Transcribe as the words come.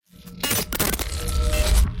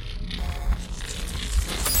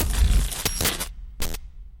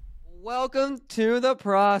Welcome to The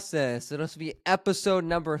Process. It'll be episode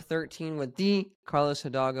number 13 with Carlos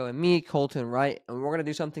Hidalgo and me, Colton, Wright. And we're going to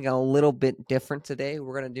do something a little bit different today.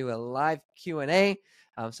 We're going to do a live Q&A.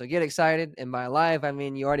 So get excited. And by live, I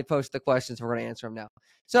mean you already posted the questions. We're going to answer them now.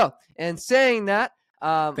 So, in saying that...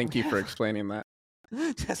 Thank you for explaining that.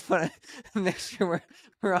 Just want to make sure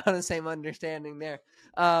we're on the same understanding there.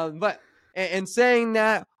 But in saying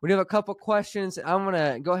that, we do have a couple questions. I'm going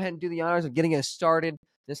to go ahead and do the honors of getting us started.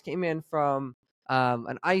 This came in from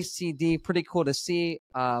an ICD. Pretty cool to see.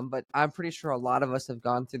 But I'm pretty sure a lot of us have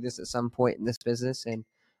gone through this at some point in this business. And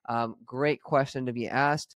great question to be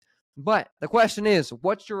asked. But the question is,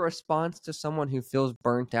 what's your response to someone who feels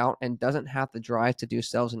burnt out and doesn't have the drive to do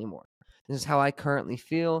sales anymore? This is how I currently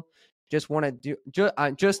feel. Just want to do,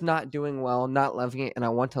 just not doing well, not loving it, and I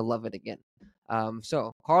want to love it again.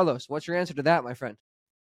 So, Carlos, what's your answer to that, my friend?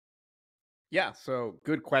 Yeah, so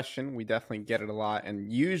good question. We definitely get it a lot.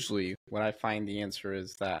 And usually what I find the answer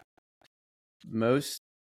is that most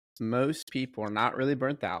people are not really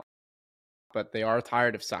burnt out, but they are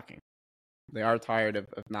tired of sucking. They are tired of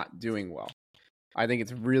not doing well. I think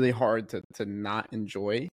it's really hard to not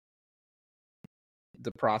enjoy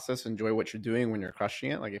the process, enjoy what you're doing when you're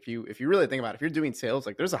crushing it. Like if you really think about it, if you're doing sales,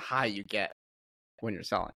 like there's a high you get when you're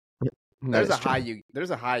selling. There's a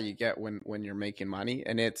high you get when you're making money,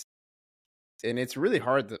 and it's really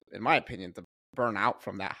hard to, in my opinion, to burn out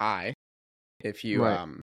from that high if you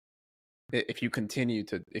if you continue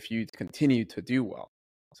to do well.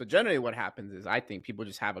 So generally what happens is I think people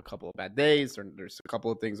just have a couple of bad days, or there's a couple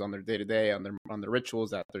of things on their day-to-day, on their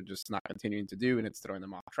rituals that they're just not continuing to do, and it's throwing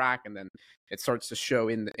them off track, and then it starts to show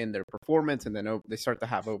in their performance, and then they start to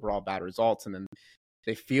have overall bad results, and then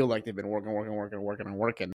they feel like they've been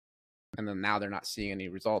working, and then now they're not seeing any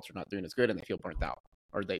results or not doing as good, and they feel burnt out,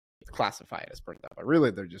 or they classify it as burnt out, but really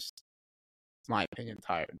they're just, in my opinion,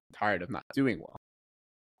 tired of not doing well.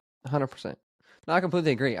 100%. No, I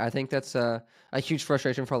completely agree. I think that's a huge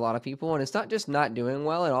frustration for a lot of people. And it's not just not doing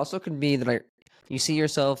well. It also could be that you see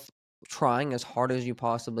yourself trying as hard as you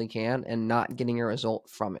possibly can and not getting a result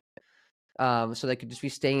from it. So they could just be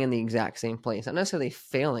staying in the exact same place. Not necessarily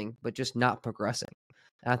failing, but just not progressing.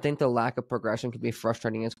 And I think the lack of progression could be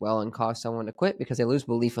frustrating as well and cause someone to quit because they lose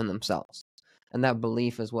belief in themselves. And that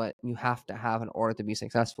belief is what you have to have in order to be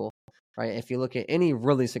successful. Right? If you look at any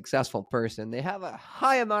really successful person, they have a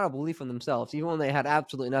high amount of belief in themselves, even when they had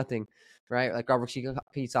absolutely nothing, right? Like Robert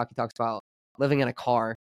Kiyosaki talks about living in a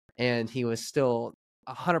car, and he was still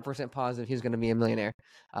 100% positive he was going to be a millionaire.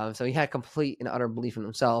 So he had complete and utter belief in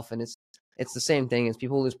himself, and it's the same thing as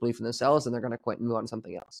people lose belief in themselves, and they're going to quit and move on to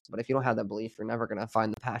something else. But if you don't have that belief, you're never going to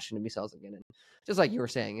find the passion to be sales again. And just like you were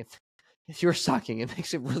saying, if you're sucking, it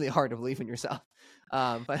makes it really hard to believe in yourself.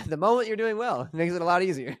 But the moment you're doing well, it makes it a lot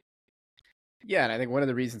easier. Yeah, and I think one of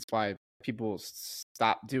the reasons why people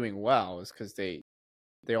stop doing well is because they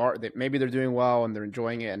maybe they're doing well and they're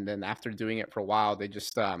enjoying it, and then after doing it for a while, they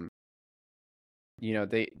just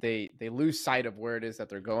they lose sight of where it is that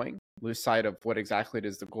they're going, lose sight of what exactly it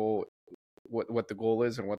is the goal, what the goal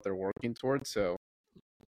is and what they're working towards. So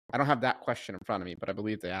I don't have that question in front of me, but I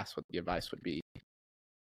believe they asked what the advice would be.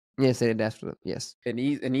 Yes, they did ask for it. Yes, an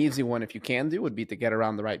easy one, if you can do, would be to get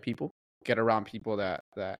around the right people, get around people that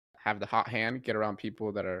have the hot hand, get around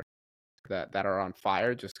people that are on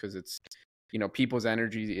fire, just because it's, people's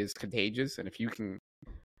energy is contagious. And if you can,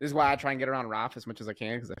 this is why I try and get around Raf as much as I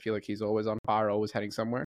can, because I feel like he's always on fire, always heading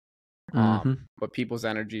somewhere. But people's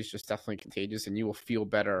energy is just definitely contagious, and you will feel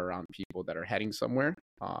better around people that are heading somewhere,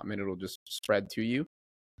 and it'll just spread to you.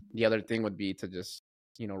 The other thing would be to just,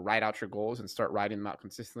 write out your goals and start writing them out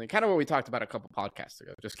consistently. Kind of what we talked about a couple podcasts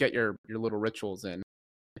ago. Just get your little rituals in,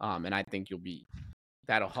 and I think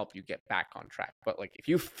that'll help you get back on track. But like, if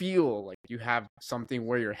you feel like you have something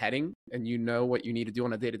where you're heading and you know what you need to do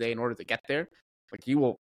on a day-to-day in order to get there, like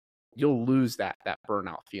you'll lose that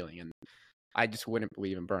burnout feeling. And I just wouldn't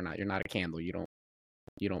believe in burnout. You're not a candle. You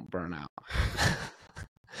don't burn out.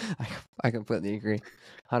 I completely agree.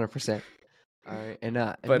 100%. All right. And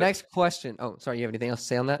next question. Oh, sorry. You have anything else to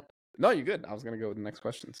say on that? No, you're good. I was going to go with the next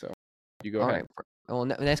question. So you go ahead. Right. Well,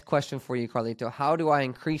 next question for you, Carlito. How do I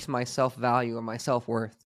increase my self-value or my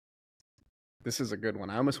self-worth? This is a good one.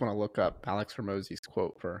 I almost want to look up Alex Hormozi's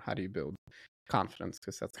quote for how do you build confidence,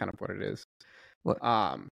 because that's kind of what it is.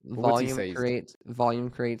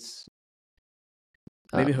 Volume creates.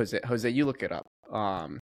 Maybe Jose, you look it up.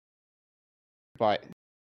 But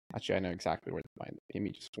actually, I know exactly where to find it. Give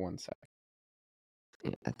me just 1 sec.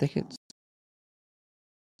 Yeah, I think it's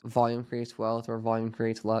volume creates wealth, or volume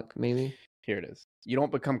creates luck, maybe. Here it is. You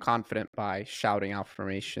don't become confident by shouting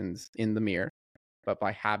affirmations in the mirror. but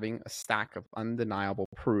by having a stack of undeniable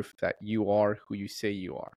proof that you are who you say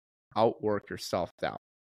you are. Outwork your self-doubt.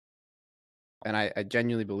 And I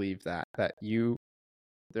genuinely believe that the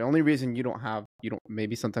only reason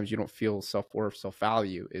maybe sometimes you don't feel self-worth,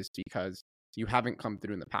 self-value is because you haven't come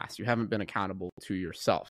through in the past. You haven't been accountable to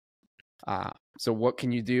yourself. So what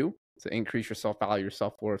can you do to increase your self-value, your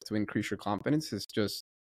self-worth, to increase your confidence? Is just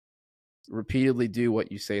repeatedly do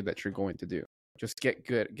what you say that you're going to do. Just get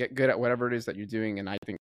good at whatever it is that you're doing. And I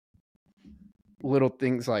think little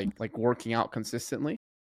things like working out consistently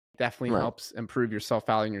definitely Right. helps improve your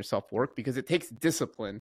self-value and your self-worth, because it takes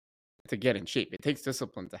discipline to get in shape. It takes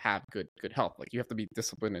discipline to have good health. Like, you have to be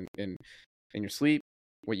disciplined in your sleep,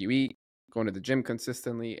 what you eat, going to the gym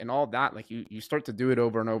consistently, and all that. Like, you start to do it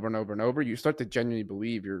over and over and over and over. You start to genuinely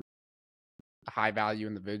believe you're a high value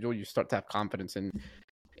individual. You start to have confidence in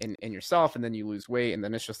yourself, and then you lose weight, and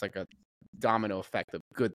then it's just like a domino effect of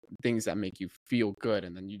good things that make you feel good,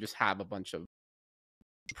 and then you just have a bunch of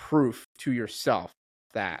proof to yourself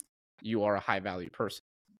that you are a high value person.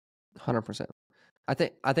 100%. I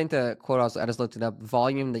think the quote I just looked it up.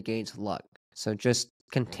 Volume negates luck. So just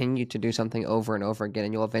continue to do something over and over again,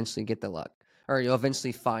 and you'll eventually get the luck, or you'll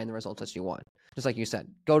eventually find the results that you want. Just like you said,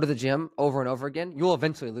 go to the gym over and over again. You'll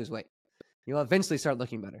eventually lose weight. You'll eventually start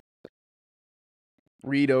looking better.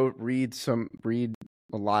 Read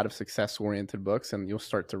a lot of success-oriented books, and you'll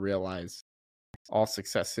start to realize all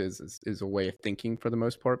success is a way of thinking for the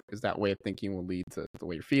most part, because that way of thinking will lead to the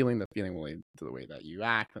way you're feeling. The feeling will lead to the way that you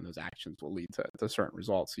act, and those actions will lead to certain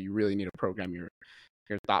results. So you really need to program your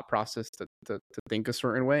thought process to think a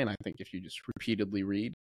certain way. And I think if you just repeatedly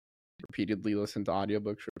read, repeatedly listen to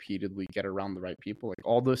audiobooks, repeatedly get around the right people, like,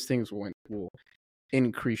 all those things will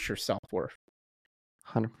increase your self-worth.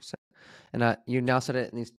 100%. And you now said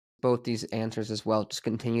it in both these answers as well. Just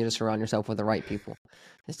continue to surround yourself with the right people.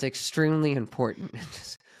 It's extremely important.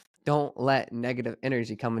 Just don't let negative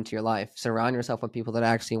energy come into your life. Surround yourself with people that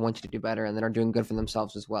actually want you to do better and that are doing good for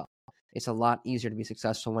themselves as well. It's a lot easier to be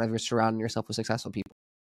successful whenever you're surrounding yourself with successful people.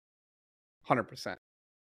 100%.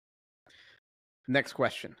 Next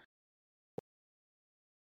question.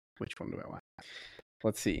 Which one do I want?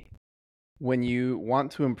 Let's see. When you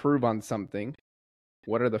want to improve on something,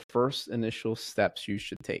 what are the first initial steps you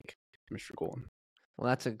should take, Mr. Colton? Well,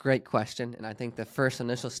 that's a great question. And I think the first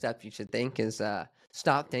initial step you should think is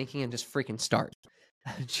stop thinking and just freaking start.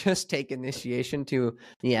 Just take initiation to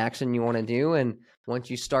the action you want to do. And once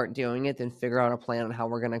you start doing it, then figure out a plan on how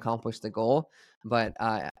we're going to accomplish the goal. But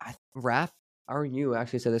Raph, or you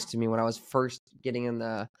actually said this to me when I was first getting in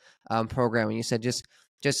the program. And you said, just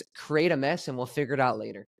create a mess and we'll figure it out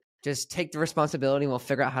later. Just take the responsibility and we'll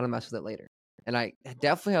figure out how to mess with it later. And I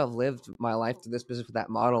definitely have lived my life through this business with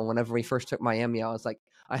that model. Whenever we first took Miami, I was like,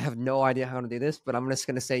 I have no idea how to do this, but I'm just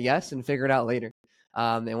going to say yes and figure it out later.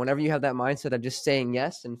 And whenever you have that mindset of just saying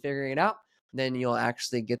yes and figuring it out, then you'll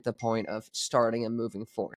actually get the point of starting and moving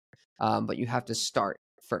forward. But you have to start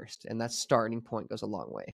first, and that starting point goes a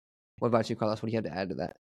long way. What about you, Carlos? What do you have to add to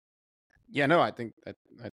that? Yeah, no, I think that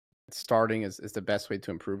starting is the best way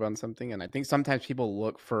to improve on something. And I think sometimes people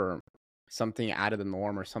look for something out of the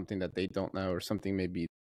norm, or something that they don't know, or something maybe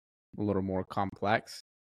a little more complex.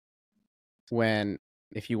 When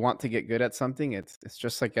if you want to get good at something, it's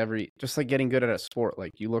just like getting good at a sport.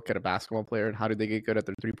 Like, you look at a basketball player, and how do they get good at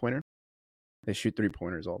their three-pointer? They shoot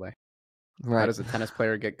three-pointers all day. Right. How does a tennis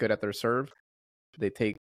player get good at their serve? They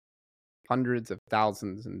take hundreds of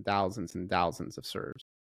thousands and thousands and thousands of serves.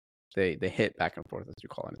 They hit back and forth, as you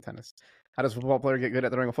call it in tennis. How does a football player get good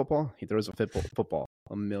at throwing a football? He throws a football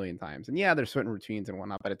a million times. And yeah, there's certain routines and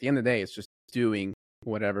whatnot, but at the end of the day, it's just doing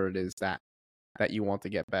whatever it is that you want to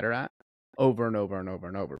get better at over and over and over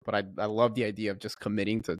and over. But I love the idea of just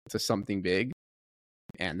committing to something big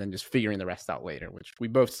and then just figuring the rest out later, which we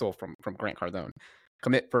both stole from Grant Cardone.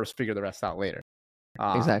 Commit first, figure the rest out later.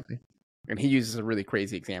 Exactly. And he uses a really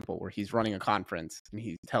crazy example where he's running a conference and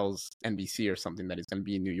he tells NBC or something that he's going to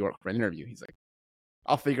be in New York for an interview. He's like,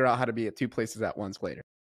 I'll figure out how to be at two places at once later.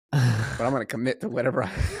 But I'm going to commit to whatever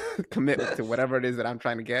it is that I'm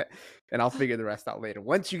trying to get, and I'll figure the rest out later.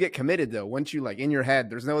 Once you get committed, though, once you, like, in your head,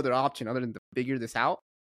 there's no other option other than to figure this out,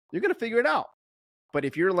 you're going to figure it out. But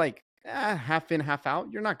if you're like half in, half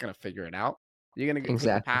out, you're not going to figure it out. You're going to take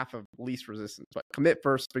the path of least resistance. But commit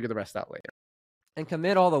first, figure the rest out later. And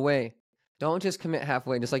commit all the way. Don't just commit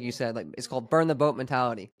halfway, just like you said. Like, it's called burn the boat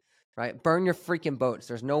mentality, right? Burn your freaking boats.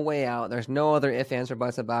 There's no way out. There's no other ifs, ands, or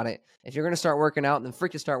buts about it. If you're going to start working out, then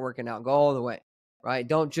freaking start working out. Go all the way, right?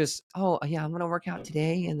 Don't just, oh, yeah, I'm going to work out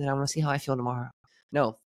today, and then I'm going to see how I feel tomorrow.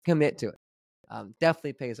 No, commit to it.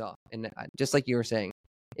 Definitely pays off. And just like you were saying,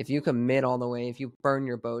 If you commit all the way, if you burn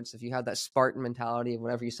your boats, if you have that Spartan mentality of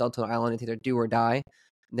whenever you sell to an island, it's either do or die,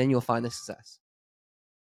 then you'll find the success.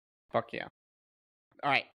 Fuck yeah. All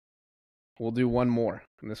right. We'll do one more.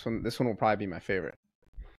 And this one will probably be my favorite.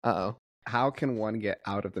 Uh-oh. How can one get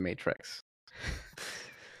out of the matrix?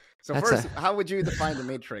 So That's first, how would you define the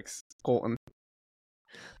matrix, Colton?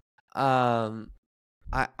 I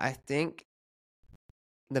think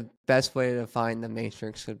the best way to define the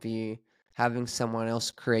matrix would be having someone else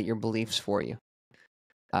create your beliefs for you.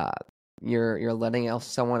 You're letting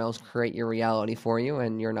someone else create your reality for you,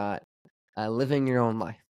 and you're not living your own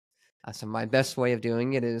life. So my best way of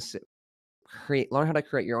doing it is learn how to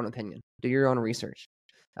create your own opinion, do your own research,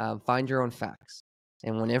 find your own facts.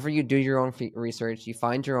 And whenever you do your own research, you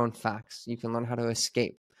find your own facts, you can learn how to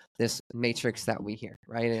escape this matrix that we hear,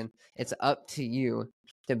 right? And it's up to you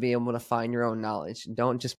to be able to find your own knowledge.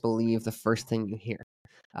 Don't just believe the first thing you hear.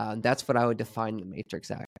 That's what I would define the matrix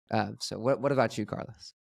as. So what about you,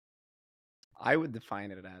 Carlos? I would define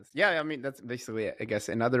it as, I mean, that's basically it. I guess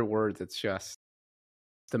in other words, it's just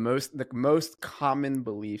the most common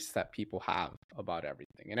beliefs that people have about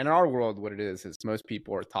everything. And in our world, what it is most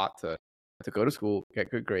people are taught to go to school, get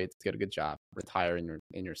good grades, get a good job, retire in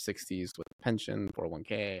your 60s with a pension,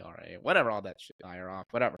 401k, RA, whatever, all that shit, IRA,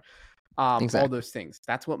 whatever. Exactly. All those things.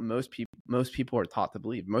 That's what most people are taught to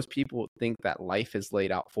believe. Most people think that life is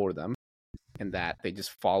laid out for them and that they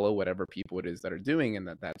just follow whatever people it is that are doing, and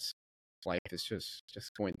that's life is just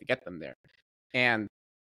going to get them there. And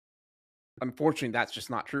unfortunately, that's just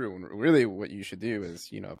not true. And really what you should do is,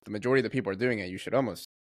 if the majority of the people are doing it, you should almost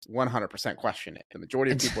 100% question it. The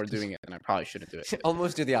majority of people are doing it, and I probably shouldn't do it.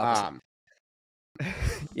 Almost do the opposite.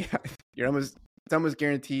 It's almost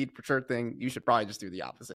guaranteed for sure thing. You should probably just do the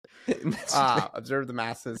opposite. Observe the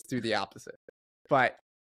masses, do the opposite. But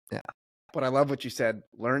I love what you said.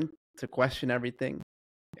 Learn to question everything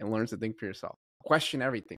and learn to think for yourself. Question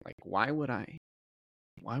everything. Like, why would I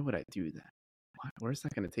do that? Where's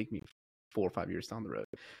that going to take me 4 or 5 years down the road?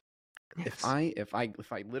 Yes. If I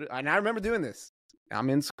literally, and I remember doing this. I'm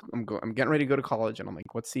getting ready to go to college, and I'm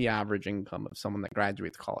like, what's the average income of someone that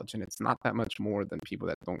graduates college? And it's not that much more than people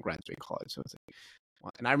that don't graduate college. So it's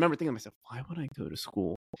like, and I remember thinking to myself, why would I go to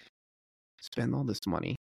school, spend all this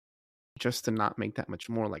money just to not make that much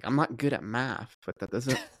more? Like, I'm not good at math, but that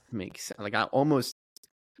doesn't make sense. Like,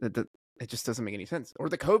 it just doesn't make any sense. Or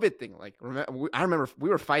the COVID thing. Like, I remember we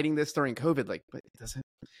were fighting this during COVID. Like, but it doesn't.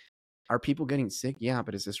 Are people getting sick? Yeah,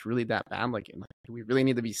 but is this really that bad? Like, do we really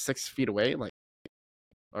need to be 6 feet away? Like,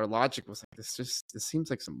 our logic was like, this seems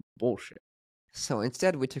like some bullshit. So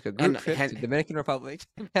instead, we took a group trip to Dominican Republic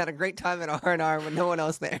and had a great time at R&R with no one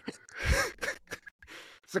else there.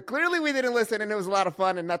 So clearly we didn't listen, and it was a lot of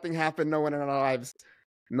fun, and nothing happened. No one in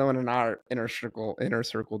our inner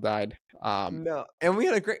circle died. No, and we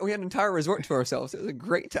had an entire resort to ourselves. It was a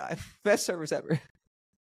great time. Best service ever.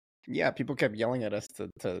 Yeah, people kept yelling at us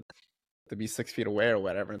to be 6 feet away or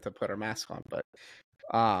whatever, and to put our mask on. But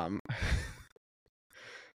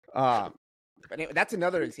anyway, that's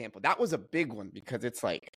another example. That was a big one because it's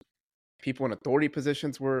like people in authority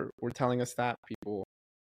positions were telling us that. People,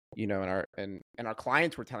 and our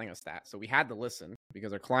clients were telling us that. So we had to listen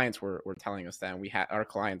because our clients were telling us that, and we had our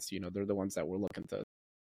clients, they're the ones that we're looking to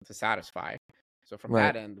satisfy. So from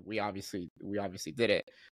that end, we obviously did it.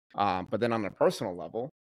 But then on a personal level,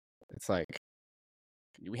 it's like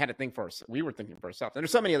we had to think we were thinking for ourselves. And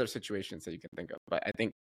there's so many other situations that you can think of, but I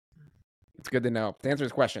think it's good to know. To answer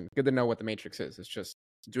this question, good to know what the matrix is. It's just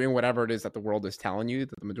doing whatever it is that the world is telling you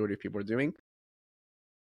that the majority of people are doing.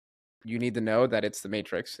 You need to know that it's the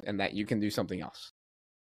matrix and that you can do something else.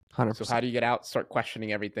 100%. So how do you get out? Start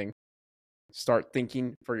questioning everything. Start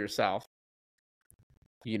thinking for yourself.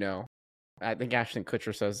 I think Ashton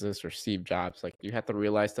Kutcher says this, or Steve Jobs. Like, you have to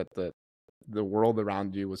realize that the world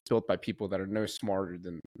around you was built by people that are no smarter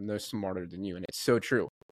than you, and it's so true.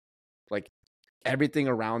 Like, everything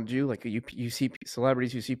around you, like you see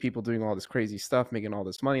celebrities, you see people doing all this crazy stuff, making all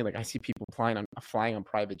this money. Like, I see people flying on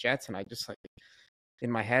private jets, and I just, like, in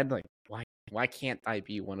my head, like, why can't I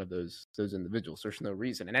be one of those individuals? There's no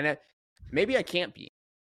reason. And then maybe I can't be,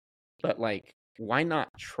 but, like, why not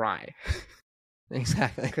try?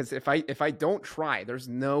 Exactly. Because if I don't try, there's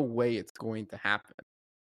no way it's going to happen.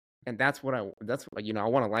 And that's what I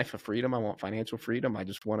want a life of freedom. I want financial freedom. I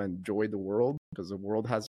just want to enjoy the world because the world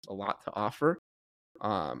has a lot to offer.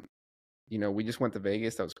 We just went to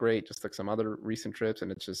Vegas. That was great. Just took some other recent trips,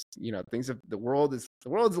 and it's just, the world is a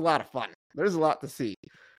lot of fun. There's a lot to see.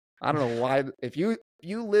 I don't know why. If you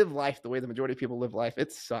live life the way the majority of people live life,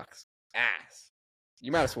 it sucks ass.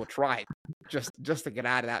 You might as well try just to get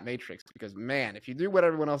out of that matrix, because, man, if you do what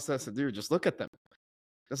everyone else has to do, just look at them.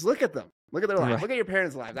 Just look at them. Look at their life. Right. Look at your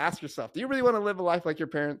parents' lives. Ask yourself, do you really want to live a life like your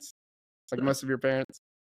parents? Like most of your parents?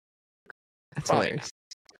 That's Probably hilarious.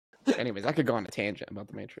 not. Anyways, I could go on a tangent about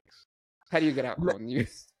the Matrix. How do you get out, Ma- Colton?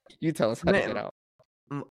 You tell us how to Man, get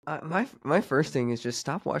out. my first thing is just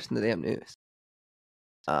stop watching the damn news.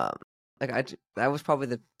 Um, that was probably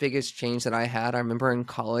the biggest change that I had. I remember in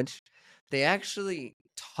college, they actually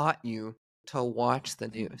taught you to watch the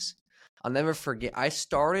news. I'll never forget. I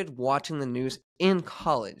started watching the news in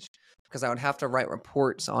college because I would have to write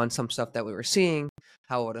reports on some stuff that we were seeing,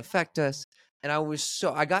 how it would affect us, and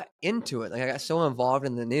I got into it. Like I got so involved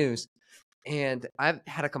in the news, and I've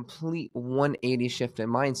had a complete 180 shift in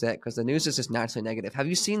mindset because the news is just naturally negative. Have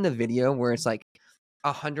you seen the video where it's like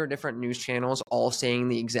 100 different news channels all saying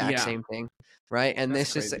the exact Yeah, same thing, right? And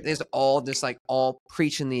that's this just crazy. there's all just like all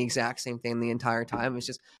preaching the exact same thing the entire time. It's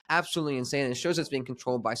just absolutely insane. It shows it's being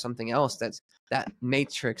controlled by something else that's that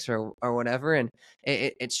matrix or whatever. And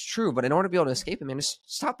it's true, but in order to be able to escape it, man, just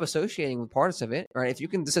stop associating with parts of it, right? If you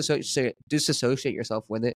can disassociate yourself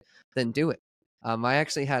with it, then do it. I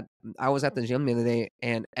was at the gym the other day,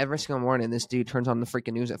 and every single morning, this dude turns on the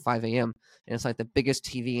freaking news at 5 a.m. and it's like the biggest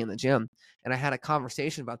TV in the gym. And I had a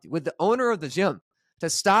conversation with the owner of the gym to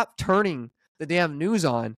stop turning the damn news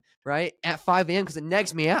on right at 5 a.m. because it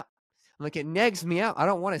negs me out. I'm like, it negs me out. I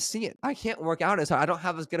don't want to see it. I can't work out as hard. I don't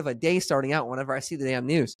have as good of a day starting out whenever I see the damn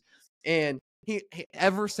news. And he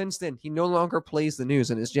ever since then, he no longer plays the news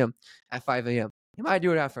in his gym at 5 a.m. He might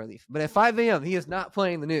do it after I leave, but at 5 a.m. he is not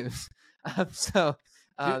playing the news. So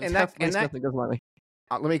Dude, definitely something goes my way.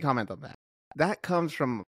 let me comment on that. That comes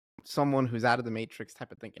from someone who's out of the matrix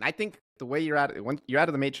type of thinking. I think the way you're out of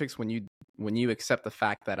the matrix when you accept the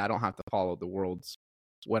fact that I don't have to follow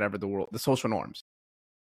the social norms.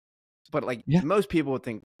 But like Yeah. most people would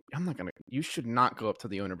think, you should not go up to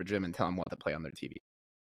the owner of a gym and tell him what to play on their TV.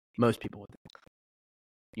 Most people would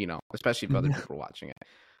think, especially if other people are watching it.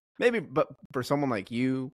 Maybe, but for someone like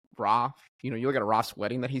you, Roth, you look at Roth's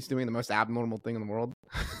wedding that he's doing, the most abnormal thing in the world.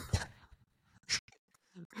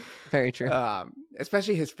 Very true.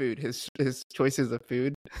 Especially his food, his choices of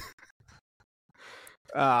food.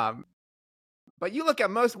 But you look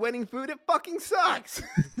at most wedding food, it fucking sucks.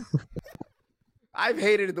 I've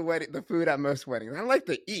hated the food at most weddings. I like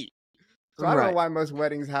to eat. So I don't know why most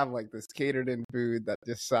weddings have like this catered in food that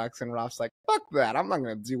just sucks. And Roth's like, fuck that. I'm not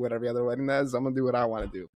going to do what every other wedding does. I'm going to do what I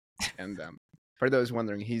want to do. And for those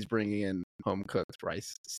wondering, he's bringing in home cooked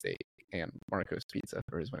rice, steak, and Marco's pizza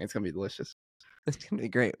for his wedding. It's going to be delicious. It's going to be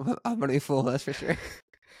great. I'm going to be full, that's for sure.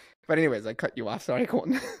 But anyways, I cut you off. Sorry,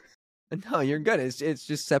 Colton. No, you're good. It's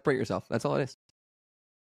just separate yourself. That's all it is.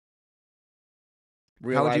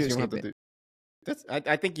 Realize How would you you don't have escape to it?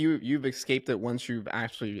 I think you've escaped it once you've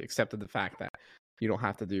actually accepted the fact that you don't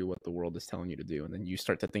have to do what the world is telling you to do, and then you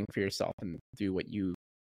start to think for yourself and do what you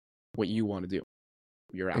want to do.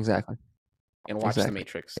 You're out. Exactly. And watch The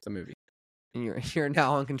Matrix, the movie. You're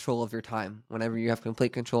now in control of your time. Whenever you have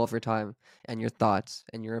complete control of your time and your thoughts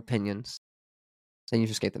and your opinions, then you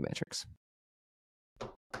just escape the Matrix.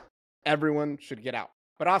 Everyone should get out.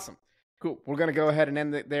 But awesome. Cool. We're going to go ahead and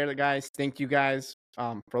end it there, guys. Thank you guys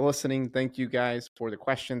for listening. Thank you guys for the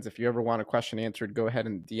questions. If you ever want a question answered, go ahead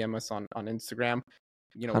and DM us on Instagram.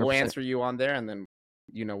 We'll 100%. answer you on there, and then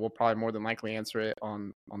we'll probably more than likely answer it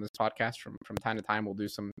on this podcast from time to time. We'll do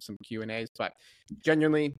some Q&As, but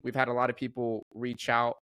genuinely, we've had a lot of people reach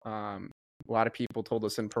out. A lot of people told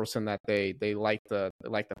us in person that they like the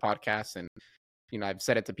podcast, and I've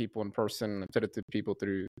said it to people in person, I've said it to people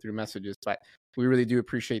through messages, but we really do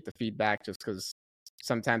appreciate the feedback, just because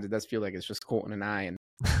sometimes it does feel like it's just Colton and I and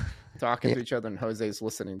talking to each other, and Jose's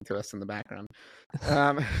listening to us in the background.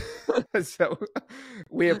 So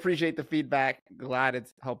we appreciate the feedback. Glad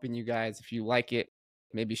it's helping you guys. If you like it,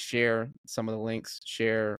 maybe share some of the links,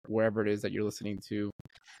 share wherever it is that you're listening to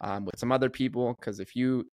with some other people, because if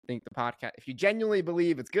you think the podcast, if you genuinely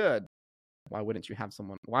believe it's good, why wouldn't you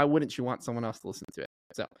want someone else to listen to it?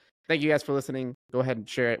 So thank you guys for listening. Go ahead and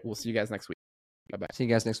share it. We'll see you guys next week. Bye-bye. See you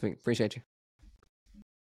guys next week. Appreciate you.